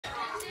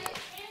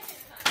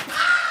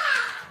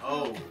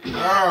Oh,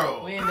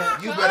 girl.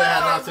 You better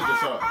have not took a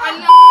shot.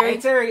 Hey,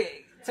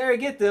 Terry,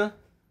 get them.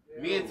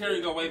 Me and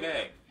Terry go way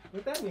back.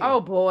 What that mean? Oh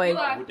boy.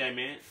 What that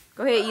meant?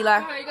 Go ahead, Eli.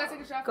 You gotta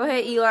take a shot. Go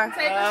ahead, Eli. Take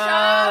a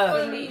shot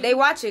for me. They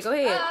watch it. Go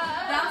ahead.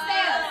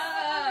 Downstairs.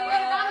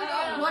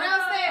 Go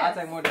downstairs. I'll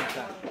take more than a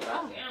shot.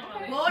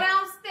 Go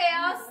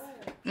downstairs.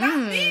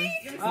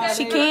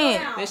 She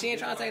can't. Then she ain't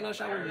trying to take no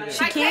shot with me.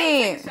 She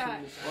can't.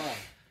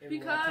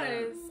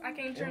 Because I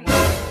can't drink.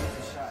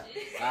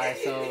 Alright,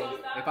 so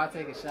if I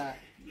take a shot.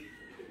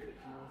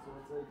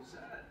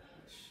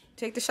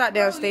 Take the shot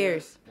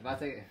downstairs. If I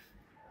take it.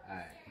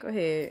 Alright. Go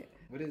ahead.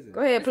 What is it? Go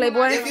ahead,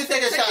 Playboy. If you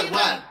take a shot,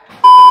 what?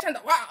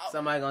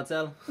 Somebody gonna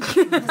tell him?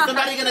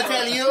 Somebody gonna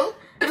tell you?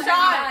 It's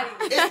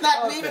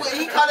not me.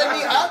 He calling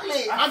me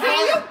ugly. I'm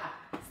calling.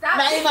 Stop.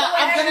 Naima,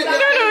 I'm gonna do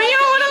You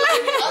don't want to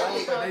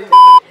let.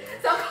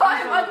 So call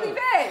him ugly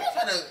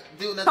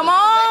bitch. Come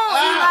on,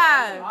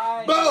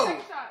 Eli. Boom.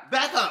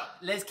 Back up.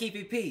 Let's keep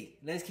it P.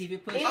 Let's keep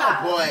it pushing. Oh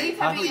boy. Leave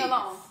him Please.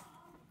 alone.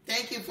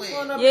 Thank you, please.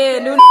 Yeah,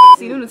 Nunu.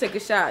 See, Nunu take a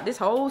shot this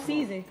whole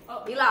season.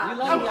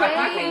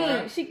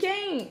 Eli. She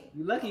can't.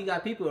 You lucky you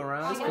got people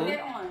around. It's cool.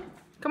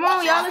 Come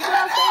on, y'all. Let's go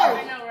downstairs.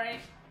 I know, right?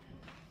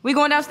 We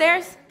going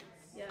downstairs?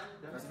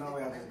 There's no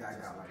way I just got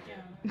like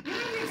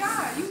that.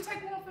 God, you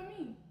take one for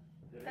me.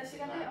 She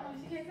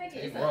can't take it.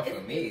 It's one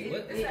for me.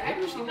 What?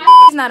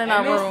 He's not in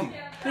our room.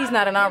 He's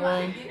not in our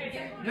room.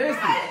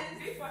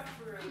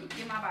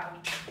 Get my bottle.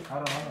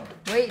 Hold on.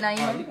 Wait, Oh, you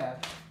Naima. got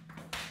it.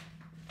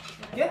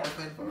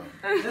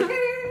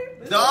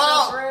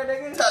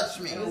 Don't touch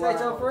me. This ain't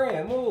your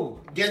friend.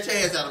 Move. Get your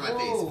hands out of my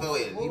face. Go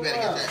ahead. You better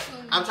get that.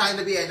 I'm trying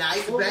to be a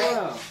nice Move babe.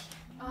 around.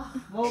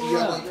 Move You're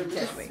around. going to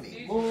test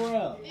me. Move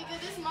around. Nigga,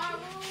 this my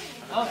room.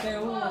 Okay,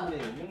 move on then.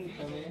 You can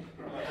come in.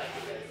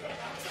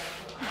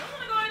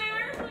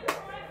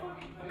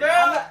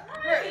 Girl,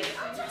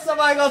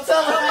 somebody gonna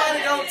tell him. Somebody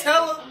gonna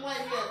tell him.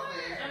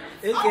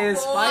 It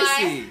gets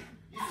spicy.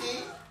 You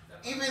see?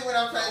 Even when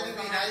I'm trying to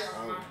be nice.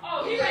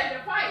 Oh, he ready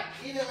to fight.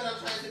 Even when I'm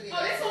trying to be Oh,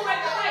 nice. this one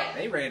ready to fight.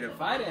 They ready to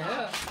fight in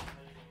hell.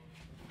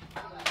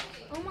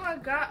 Oh my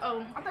God.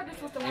 Oh, I thought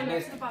this was the one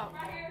missed that's about.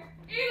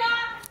 Eli,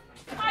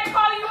 I ain't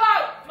calling you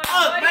out.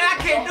 Man, I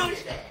can't do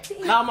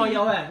shit. Now I'm on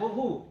your ass. Who?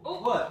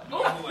 What? Ooh.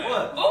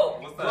 What?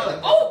 What's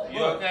up? Ooh.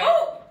 You okay?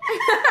 Ooh.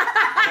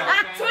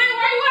 Twin,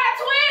 where you at,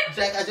 Twin?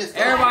 Jack, I just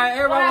Everybody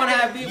wanna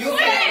have beef. You Twin,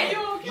 can't. you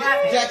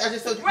okay? Jack, I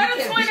just told you, you Where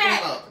the can't twin beat me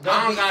at? up. I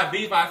don't got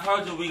beef. I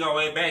told you we go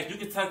way back. You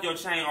can tuck your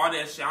chain, all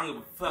that shit. I don't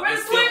give a fuck. Where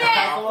It's the still twin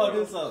at? Come on,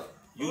 do something.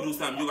 You do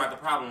something, you got the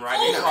problem, right?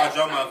 They called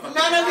your motherfucker.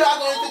 None of you are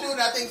going to do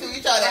nothing till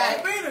you try to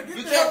act.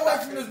 You can't away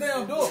from this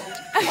damn door.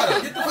 Hold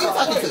on. Who you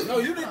talking to? No,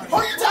 you need to.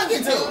 Who you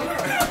talking to?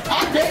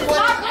 I did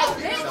what I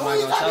did. Who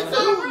you talking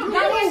to?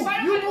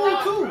 You move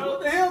too. What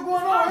the hell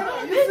going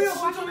on? You feel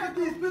what you make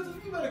these pictures?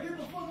 You better get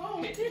the fuck on.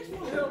 What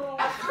the hell wrong?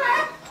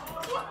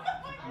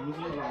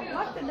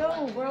 Lock the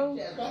door, bro.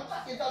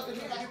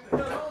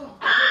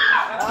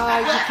 Oh,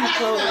 you keep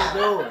closing the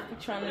door. I'm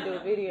trying to do a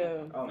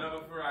video. No,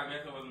 but for real, I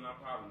guess it wasn't no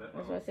problem.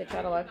 That's why I said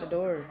try to lock the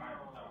door.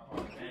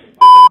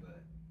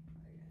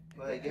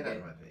 Boy, get out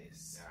of my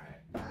face.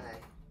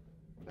 Alright.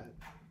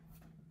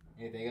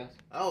 Anything else?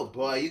 Oh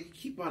boy, you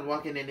keep on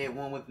walking in that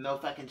one with no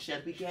fucking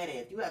shirt. We get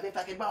it. You have that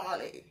fucking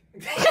body.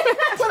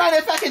 Put on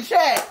that fucking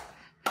shirt.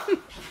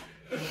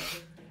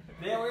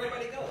 Man, where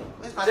everybody go?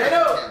 Where's my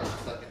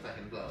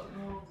fucking glove?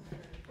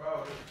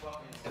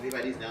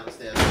 Everybody's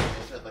downstairs.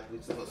 Shut like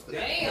we're supposed to.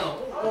 Damn,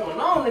 what's going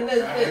on in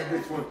this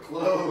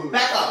bitch?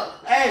 Back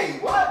up. Hey,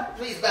 what?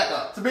 Please back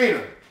up.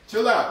 Sabina,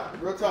 chill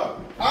out. Real talk.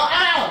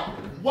 Ow!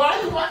 Why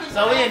are you walking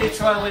So we in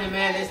Detroit with it,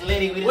 man. This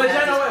Liddy. We What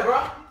just channel,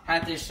 bro?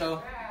 had this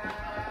show.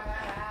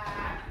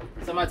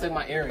 Somebody took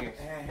my earrings.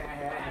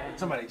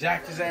 Somebody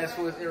jacked his ass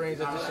for his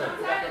earrings at the show. I'm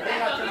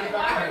coming to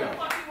you.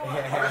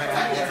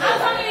 I'm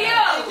coming to you.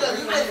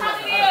 I'm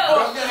coming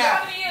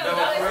to you. No,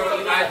 but for real,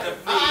 you like to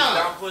please.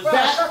 Don't push me.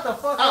 Shut the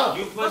fuck up.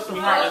 You push me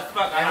hard as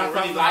fuck. I don't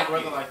really like you.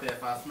 like that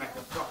if I smack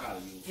the fuck out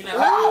of you. You know,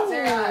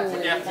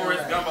 that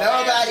Forrest Gump.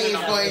 Nobody is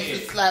going to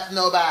slap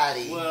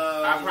nobody.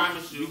 I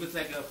promise you. You can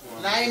take it up for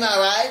him. Naima,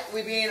 right?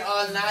 We being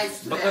all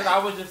nice. Because I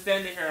was just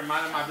standing here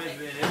minding my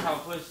business and it's how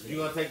push. You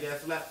gonna take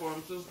that slap for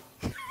him too?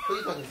 Who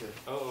you talking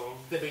to? Uh-oh.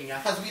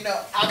 Because we know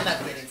I'm not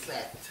getting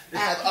slapped. I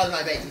have all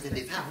my babies in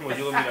this house. Well,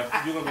 you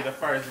gonna be the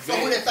first. So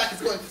who the fuck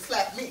is going to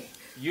slap me?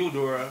 You,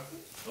 Dora.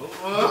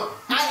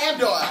 I am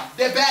Dora,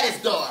 the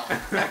baddest Dora.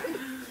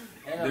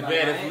 The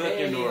baddest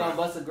looking Dora. Dora. Gonna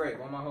bust a grape.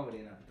 Where my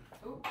homie now?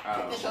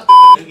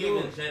 It's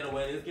giving Jada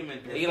away. It's giving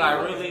Eli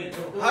really.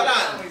 Hold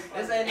on.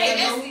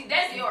 Hey,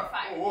 that's your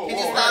fight. Can you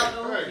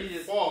stop? She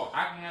just, Pause. I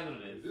can handle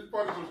this. This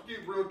part is some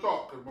skip real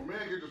talk, because my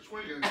man gets to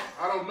swinging.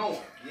 I don't know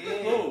him.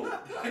 Cool.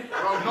 I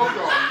don't know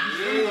y'all.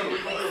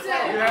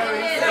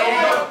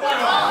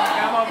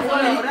 Got my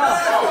boy over there.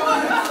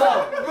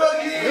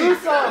 Do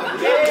something.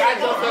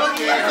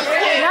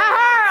 Not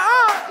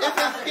her. It's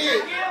a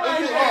skit.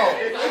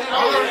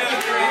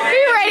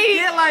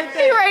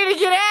 He ready to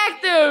get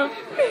active.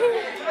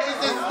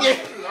 It's a skit.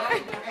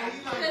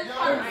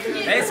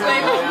 They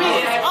swing on me,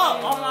 it's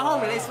up. On my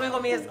homie, they swing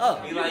on me, it's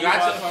up. He like, got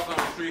your fuck on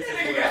the streets. He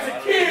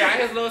got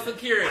his little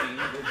security.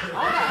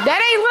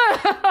 That ain't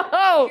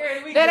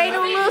little. That ain't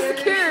no little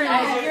security.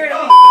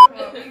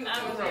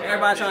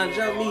 Everybody trying to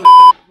jump me.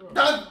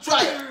 Don't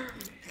try it.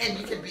 And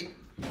you can beat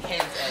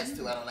Cam's ass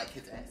too. I don't like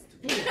his ass too.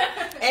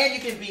 And you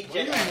can beat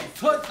Jen's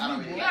ass. I don't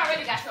really You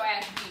already got your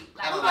ass beat.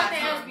 Like, who got the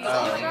ass beat? Oh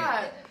my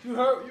God. You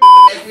heard?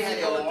 If we had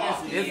your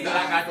loss. It's good. I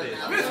got this.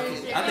 I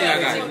think I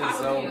got this.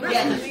 So.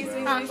 Yeah.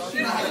 My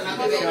shame. I'm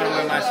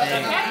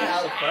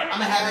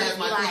gonna have it as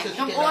my friend.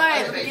 Come on,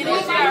 get in. She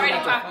already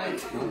popping.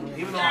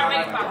 Even though I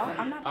got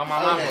it. On my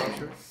mama.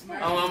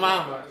 On my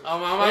mama.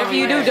 On my mama. Whatever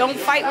you do, don't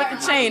fight with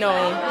the chain on.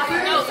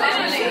 No,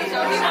 literally.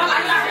 So he's not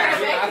like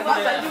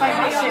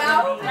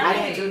I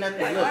didn't do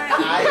nothing. Look,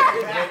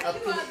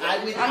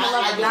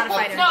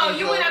 no,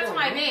 you went up to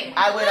my man.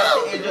 I went up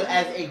to Angel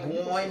as a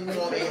grown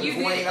woman. You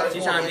did.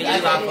 She's trying to be Eli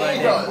for Me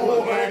and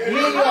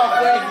you are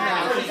friends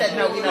now. She said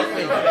no, we're not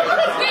friends.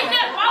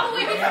 Why would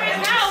we be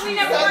friends now? We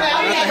never were friends.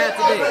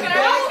 How would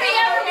we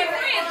ever be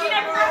friends? We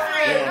never were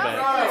friends.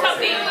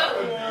 Tamika.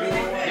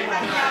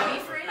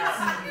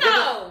 No.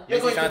 You're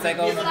trying to take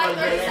over?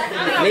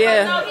 Mia,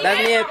 that's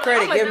Mia's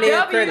credit. Give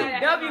Mia credit.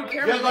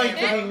 You're going to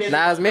be missing.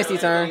 Now it's Misty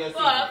turn. Look,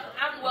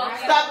 I'm well.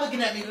 Stop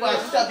looking at me while I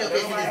shove your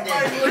face in this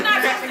damn We're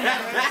not talking to him.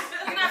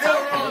 We're not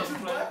talking to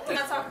him. We're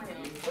not talking to him.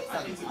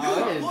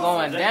 Oh, it is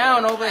going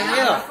down over here.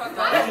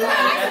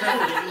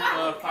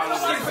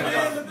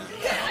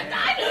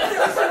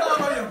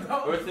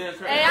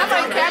 Hey, I'm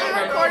like cabin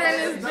recording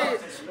this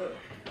bitch.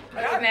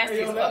 Y'all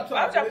nasty as fuck.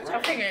 Why would y'all put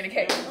your finger in the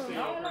cake? I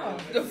don't know.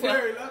 The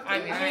fuck? I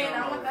mean, I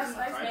want that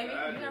slice, maybe.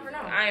 You never know.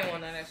 I ain't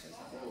want none of that shit.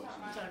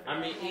 I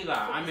mean,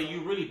 Eli,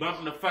 you really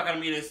bumping the fuck out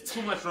of me. There's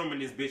too much room in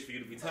this bitch for you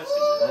to be touching.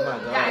 Oh my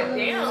God. God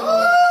damn.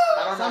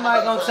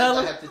 Somebody gonna tell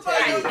him?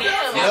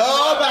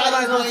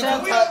 Nobody's going to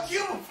touch.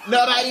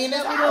 Nobody in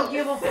this We don't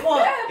give a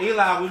fuck.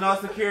 Eli, we know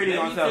security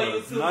gonna tell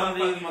us. None of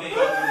these motherfuckers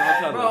gonna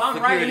tell us. Bro, I'm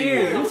right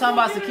here. You talking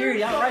about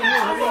security? I'm right here.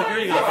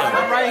 Security gonna tell us.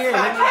 I'm right here.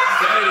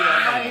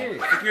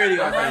 Security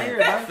gonna tell us.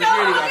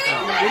 Security gonna tell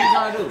us. What you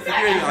trying to do?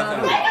 Security gonna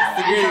tell us.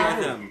 Security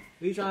gonna tell us.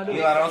 What you trying to do?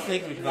 Eli, don't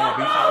take me because I'm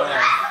gonna beat your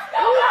ass.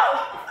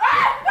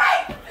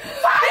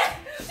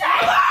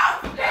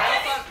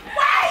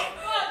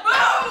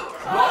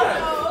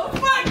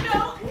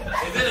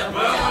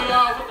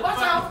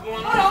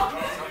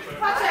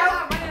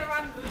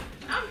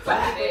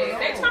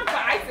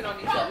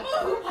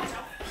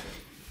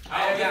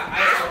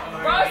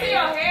 Bro, see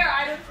your hair, I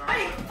just...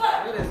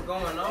 What is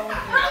going on?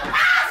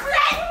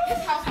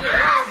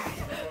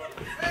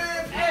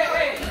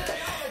 Hey.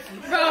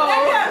 Bro.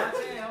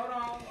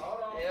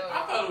 I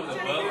thought it was a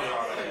bug.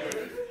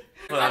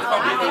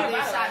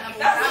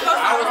 I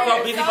was so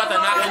busy about to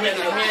knock a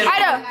nigga's head.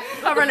 Ida,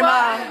 covering the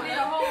ball.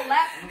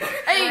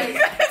 Hey.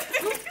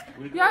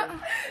 Yeah.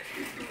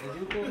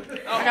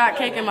 I got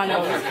cake in my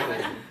nose.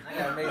 I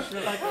gotta make sure.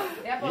 You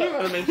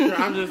gotta make sure.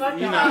 I'm just,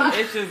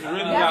 it's just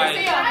really like.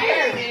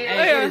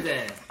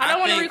 Hey, I don't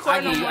want to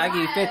record no more. I give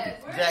you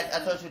 50. Jack, I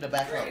told you to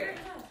back up.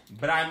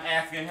 But I'm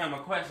asking him a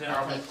question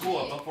from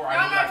school before I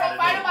Y'all do not what I gonna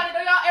fight gotta about it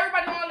though. Y'all,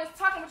 everybody on this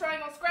talking, but y'all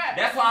ain't gonna scrap.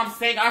 do. That's why I'm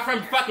saying I'm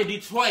from fucking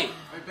Detroit.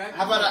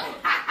 How about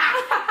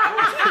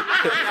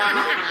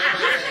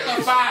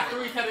So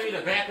 5'3" telling me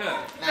to back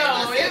up.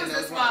 No, it was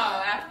a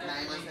small after.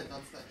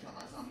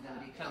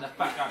 Shut the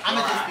fuck up. I'm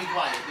gonna just be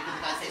quiet because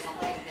if I say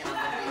something, then I'm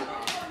gonna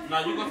be. No,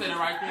 you gonna say the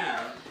right thing.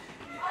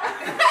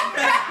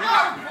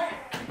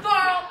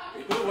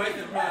 Quit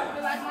wasting time.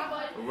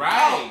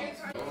 Right.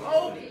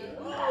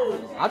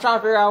 I'm trying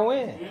to figure out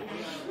when.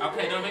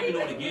 Okay, don't make me do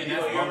it again.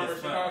 That's wrong as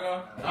fuck.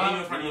 I'm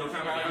not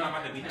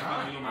about to beat the fuck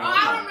out of you. I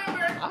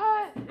remember.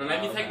 Now let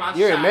me take my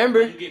You shot.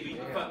 remember? You get beat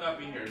the fuck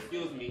up in here.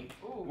 Excuse me.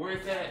 Where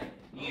is that?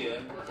 Yeah.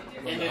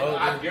 And then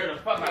I dare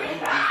the fuck out of you to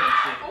do some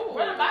shit. Ooh,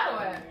 where the bottle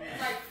at?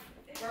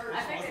 I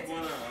think What's it's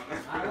going on?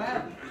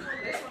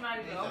 this one. I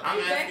go. I'm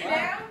asking.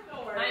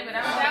 Naima,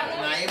 that was that one?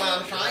 Naima,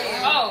 I'm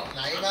trying. Oh.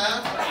 Naima.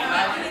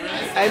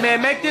 Hey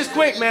man, make this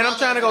quick, man. I'm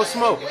trying to go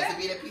smoke. You want to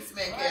be the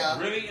peacemaker.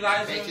 Really,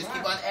 Elijah? They just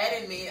keep on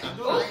adding me. I'm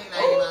trying,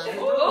 Naima.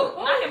 Ooh,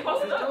 not him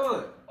posted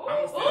up.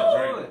 I'm still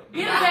drinking.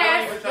 Get his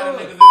ass.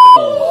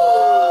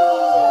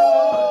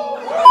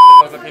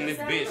 What's up in this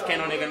bitch? Can't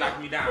no nigga knock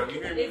me down.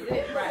 You hear me? Is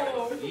it right?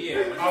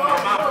 Yeah. Oh, my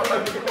mama.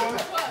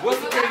 What's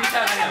security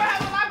telling him?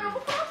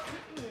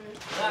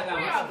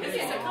 This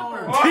is a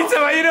comfort. He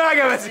told me, you know I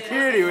got my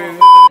security with me.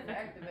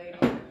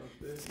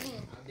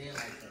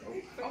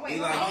 Eli, you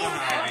know how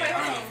I am. I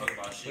don't give a fuck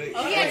about shit. Oh,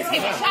 he had to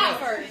take a shot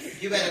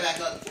first. You better back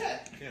up,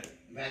 Jack.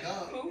 Back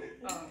up. I'm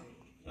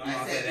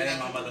gonna say that ain't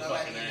my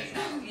motherfucking name.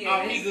 Yeah,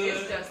 Oh, he it's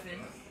good. Justin.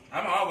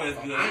 I'm always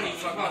good. I ain't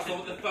fuck off. So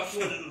what the fuck you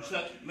wanna do,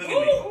 Chuck? Look at me.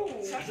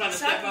 You trying to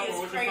step up or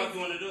what the fuck you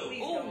wanna do?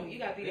 Ooh, you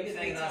gotta be the big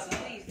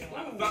please.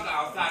 Fuck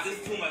outside. This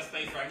is too much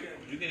space right here.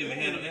 You can't even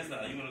handle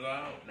inside. You wanna go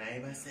out?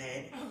 Naima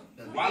said.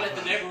 Why let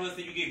the neighborhood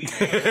see you get beat?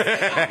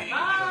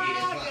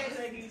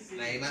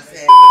 Naima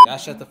said. Y'all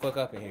shut the fuck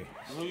up in here.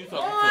 Who you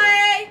talking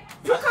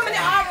to? You come in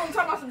our room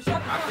talking about some shit.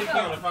 I think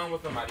you're on the phone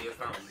with somebody or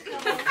something.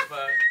 What the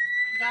fuck?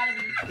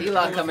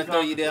 Eli coming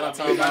through you there, I'm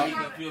talking about.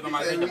 Confused on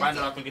my thing if I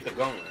know I can get the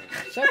going.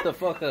 Shut the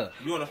fuck up.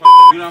 You wanna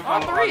you don't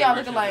follow All three y'all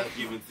look alike.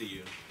 Given to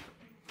you.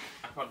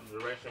 I caught the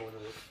direction when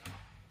it was.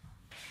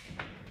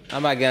 I'm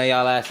about to get on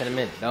y'all ass in a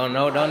minute. Don't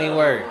even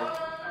worry.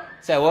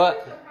 Say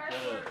what?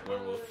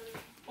 Werewolf.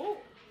 Oh.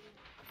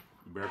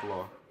 Bear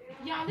claw.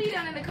 Y'all leave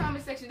down in the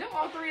comment section. Them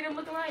all three of them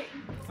look alike.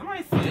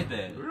 Somebody said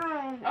that.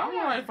 I'm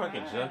like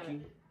fucking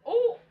junkie.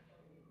 Oh.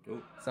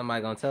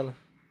 Somebody gonna tell her?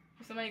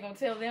 Somebody gonna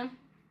tell them?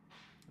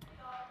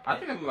 I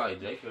think it's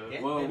like Jacob.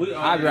 Well,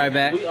 I'll be right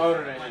back. We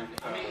older than him.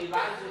 I mean,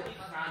 Elijah.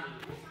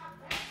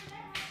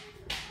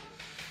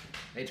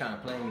 They trying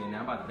to play me and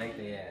I'm about to make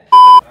their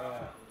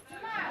ass.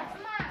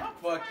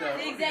 Fucked up.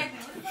 Exactly.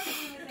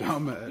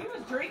 Dumbass. You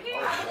was drinking?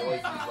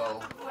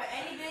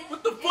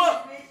 What the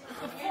fuck?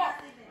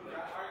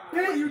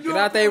 Get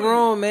out their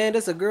room, man.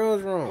 This a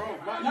girl's room.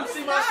 You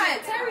see my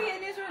shit? Terry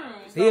in this room.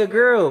 He a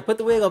girl. Put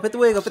the wig on. Put the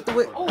wig on. Put the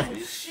wig. Oh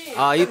shit.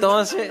 Oh, you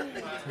throwing shit?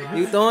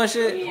 You throwing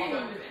shit?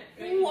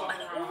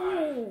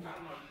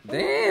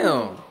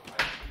 Damn.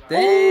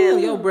 Damn.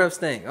 Your breath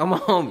stink. I'm a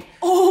homie.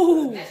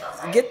 Oh.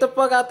 Get the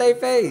fuck out their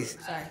face.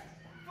 Sorry.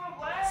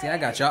 See, I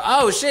got y'all.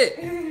 Oh shit.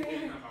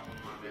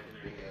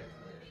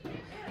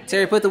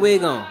 Terry, put the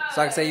wig on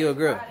so I can say you a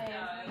girl.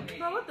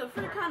 Bro, what the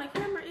freak kind of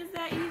camera is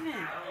that even?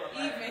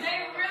 Even.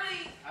 They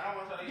really.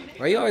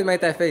 Why you always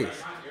make that face?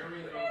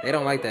 They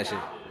don't like that shit.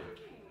 I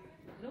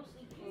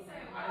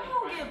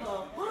don't give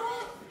a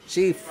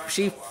fuck.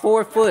 She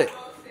 4 foot.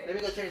 Let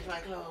me go change my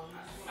clothes.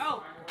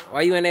 Oh.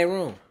 Why you in that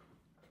room?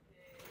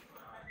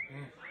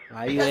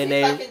 Why you in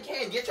there? Fucking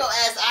can. Get your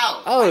ass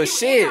out. Oh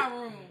shit.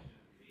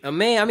 A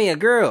man, I mean a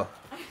girl.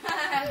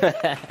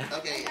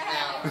 Okay,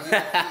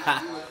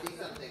 now you will see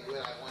something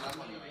where I went up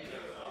on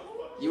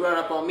you. You run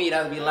up on me,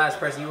 that would be the last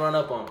person you run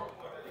up on.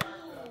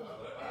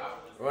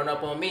 Run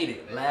up on me,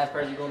 the last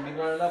person you gonna be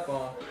running up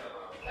on.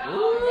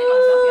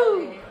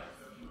 Ooh.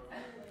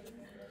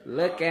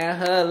 Look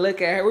at her,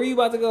 look at her. Where you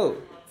about to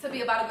go? To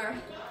be about a girl.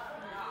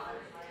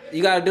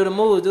 You gotta do the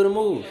moves, do the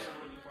moves.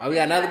 Oh, we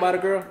got another bottle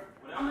girl?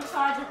 I'm a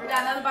charger girl.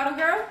 Got another bottle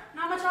girl?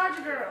 No, I'm a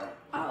charger girl.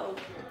 Oh.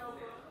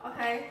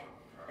 Okay.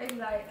 They be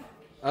like.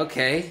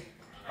 Okay.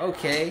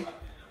 Okay.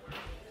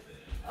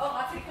 Oh,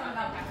 my teeth coming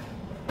out.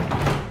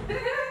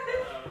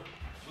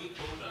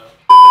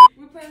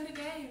 We're playing the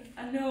game. I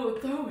know,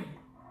 throw it.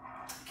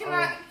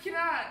 Cannot.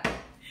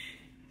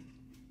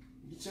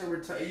 You should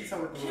retire. You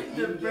talking about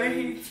The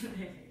brain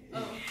today.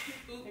 Oh.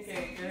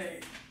 Okay,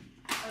 good.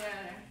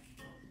 Okay.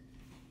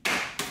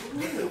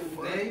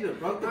 Man, you done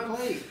broke the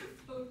plate.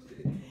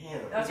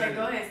 Damn. That's right,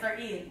 go ahead, start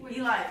eating.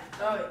 Be like,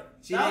 throw it.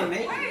 She didn't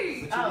make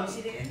it. Oh,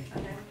 she didn't?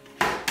 Okay.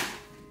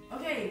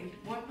 Okay,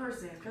 one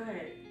person, go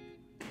ahead.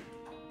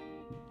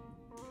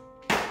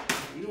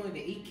 You don't even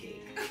eat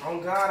cake. Oh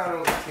God, I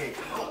don't eat cake.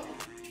 Oh,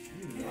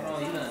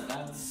 you done.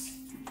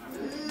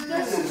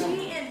 That's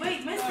cheating. Wait,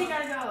 Misty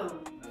gotta go.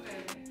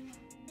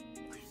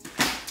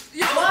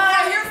 Yo,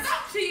 what? You're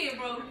stop cheating,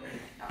 bro.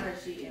 I'm not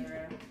cheating, bro.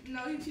 No,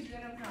 he cheated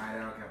in them. Alright, I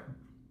don't count.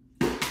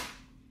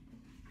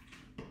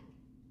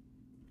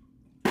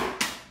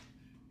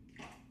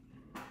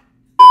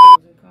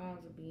 The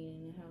cause of being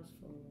in the house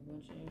for a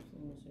bunch of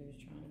influencers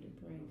trying to do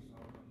pranks,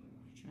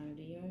 trying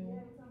to do young.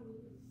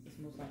 It's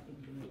most likely to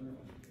be real.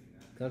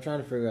 I'm trying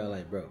to figure out,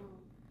 like, bro,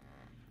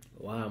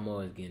 why I'm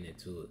always getting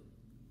into it.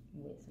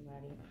 With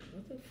somebody.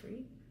 What the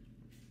freak?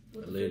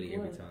 Literally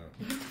every time.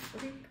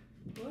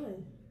 What?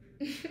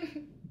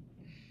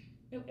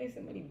 Don't make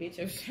somebody bitch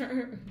your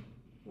shirt.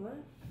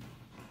 What?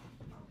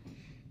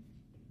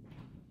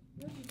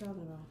 What are you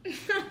talking about?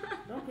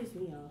 Don't piss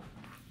me off.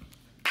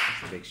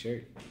 It's a big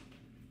shirt.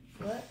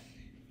 What?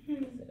 I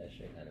said that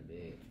shirt kind of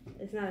big.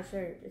 It's not a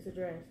shirt, it's a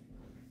dress.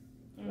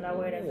 But I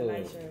wear it as a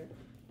nice shirt.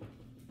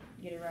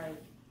 Get it right.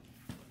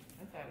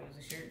 I thought it was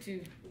a shirt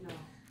too. No.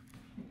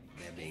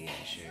 That big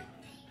ass shirt.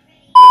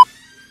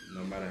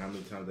 No matter how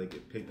many times they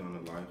get picked on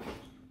in life,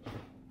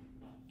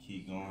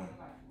 keep going.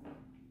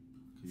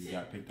 Cause you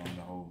got picked on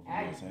the whole, you know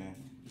what I'm saying?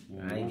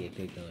 I ain't get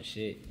picked on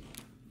shit.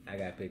 I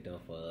got picked on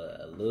for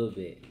a little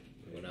bit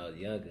when I was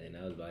younger, and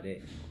that was about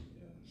it.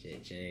 Yeah.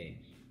 Shit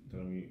changed.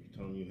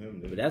 Telling you him,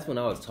 dude. But that's when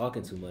I was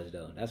talking too much,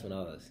 though. That's when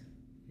I was,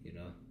 you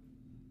know.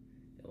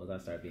 And once I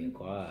started being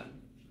quiet,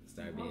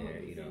 started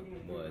being, you know,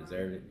 more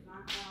observant,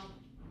 I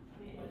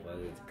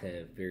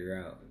couldn't figure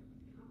out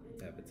what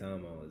type of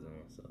time I was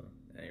on, so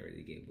I ain't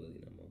really get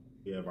bullied no more.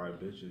 Yeah, by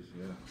bitches,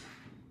 yeah.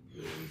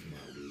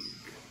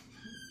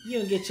 You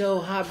don't get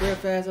your hot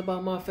breath ass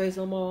about my face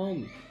on my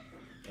homie.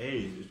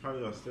 Hey, it's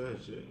probably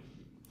upstairs, shit.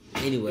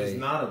 Anyway. It's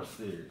not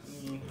upstairs.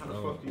 How the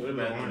fuck you do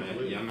that?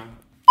 Y'all know.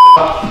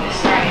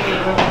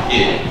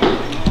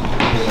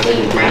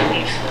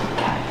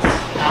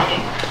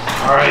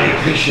 Alright,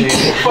 appreciate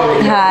it.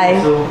 Hi.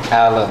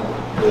 Hello.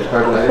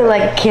 I feel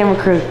like a camera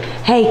crew.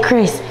 Hey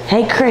Chris.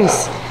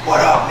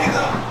 What up,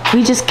 nigga?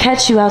 We just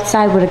catch you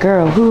outside with a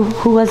girl.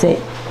 Who was it?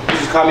 You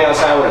just caught me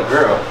outside with a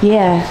girl.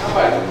 Yeah.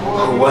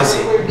 Who was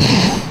it?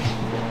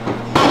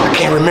 I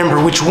can't remember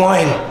which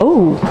one.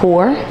 Oh,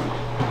 whore.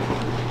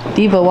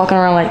 Diva walking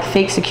around like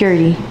fake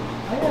security.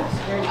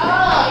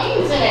 Oh!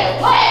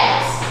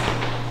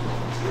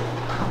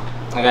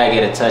 I gotta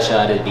get a touch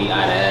out of the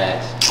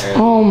ass.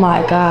 Oh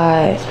my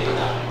god.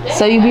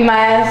 So you beat my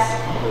ass?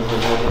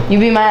 You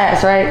beat my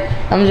ass, right?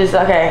 I'm just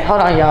okay.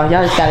 Hold on, y'all.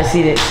 Y'all just gotta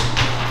see this.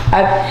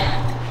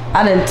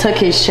 I done took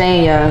his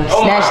chain, y'all.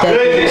 Snatched that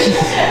bitch.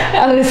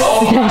 I done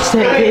snatched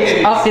that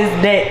bitch off his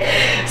neck.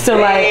 So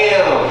like,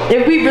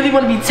 if we really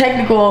want to be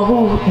technical on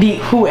who beat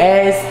who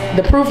ass,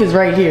 the proof is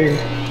right here.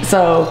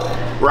 So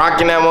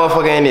rocking that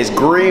motherfucker in his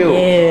grill.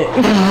 yeah.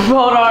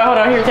 Hold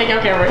on. Here, take your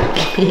camera.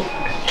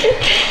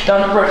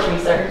 Don't approach me,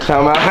 sir.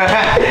 Come on.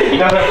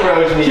 Don't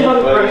approach me. Don't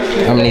approach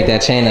me. I'm gonna need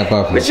that chain up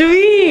off me. What you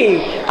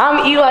mean?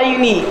 I'm Eli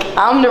Unique.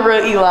 I'm the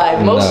real Eli.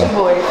 Motion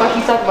boy. Fuck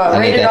you talking about? I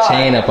need Rated that R.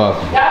 chain up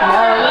off me.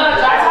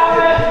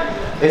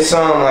 It's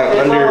like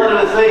under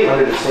the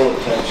sink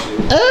type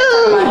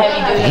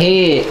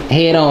shit.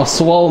 Head on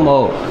swole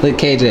mode. Look,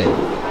 KJ.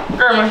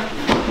 Grandma.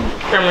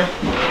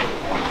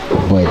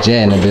 Boy,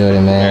 Jay in the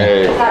building,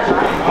 man.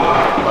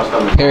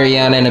 Perry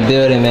Young in the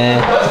building,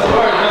 man.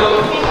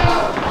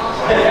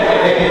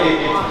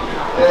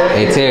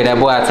 Hey Terry, that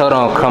boy I told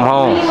him come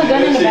home in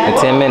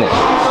 10 minutes.